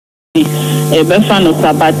Befano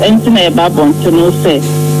Sabat, anything about Bontino say,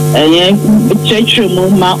 church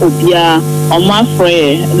ma obia, on my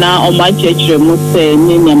friend, now on my church must say,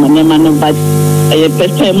 Nina Manamano, but a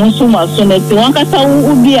person Musuma soon as one cata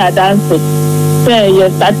would be a dancer. Say,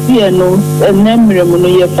 yes, that's here, no, a memory,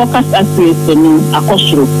 your focus accuracy, a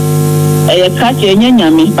costume. A catch a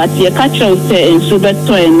yammy, but your catcher say in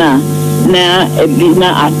Subeto na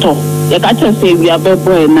ebina ato ye ka say we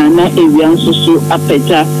abebo na ewia nsusu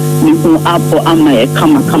apeja ni hu apo ama ye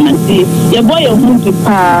kama ti ye boy hu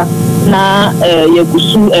pa na ye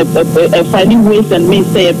gusu finding ways and means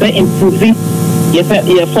say be improve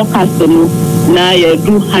ye forecast no na ye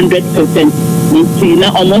do 100% ni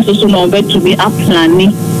na almost so no be to be a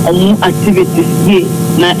planning activities ye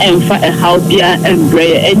na emfa a how dia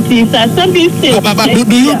embrace and things are something say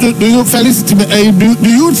do you Felicity do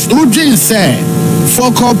you say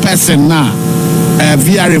focal person now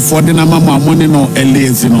VRA for the mama money no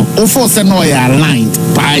lazy no o for say no you aligned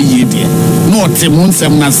by ye there no temun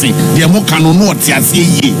sem na say the mo can no ti ase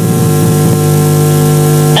ye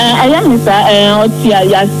I am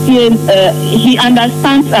he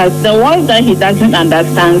understands us. The words that he doesn't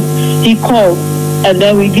understand, he calls, and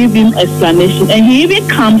then we give him explanation. And he even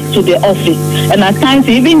comes to the office, and at times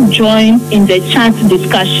he even joins in the chat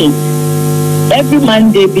discussion. Every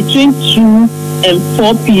Monday between 2 and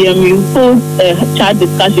 4 p.m. we hold a chat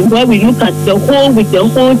discussion where we look at the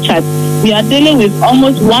whole chat. We are dealing with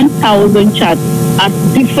almost 1,000 chats at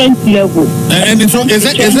different levels. And so is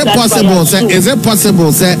it possible, sir? Is it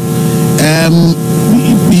possible, sir?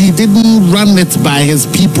 He didn't run it by his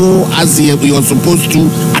people as he was supposed to,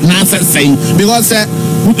 and answer saying because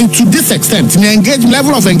to this extent, the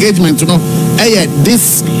level of engagement, you know,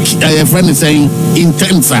 this friend is saying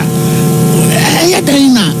intense. I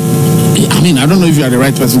mean, I don't know if you are the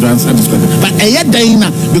right person to answer this question, but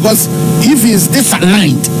because if he's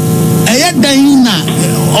disaligned,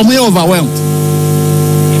 overwhelmed.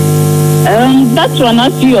 That's one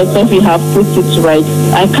as you yourself you have put it right.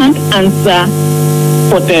 I can't answer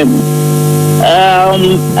for them.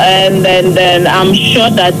 And then I'm sure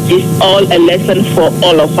that it's all a lesson for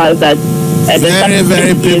all of us that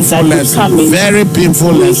very painful lesson. Very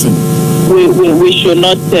painful lesson. We should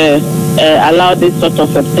not allow this sort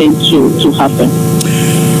of a thing to happen.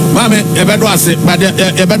 Mame, ebedo ase, but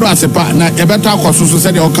ebedo ase pa na ebeto akoso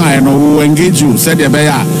said you can no engage you said you be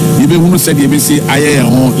ya you be hunu said you be say aye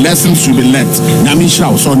lessons should be learned. Na me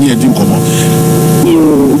shira so na edim komo.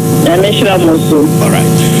 You na me shira mo so. All right.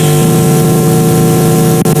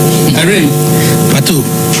 Ere, Pato.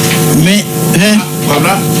 Me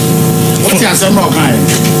Baba. What you say no kan?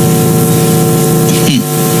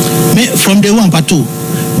 Me from day one Pato.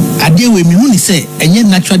 Ade we me hu ni say enye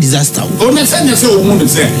natural disaster. O na say o hu ni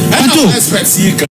say. I don't expect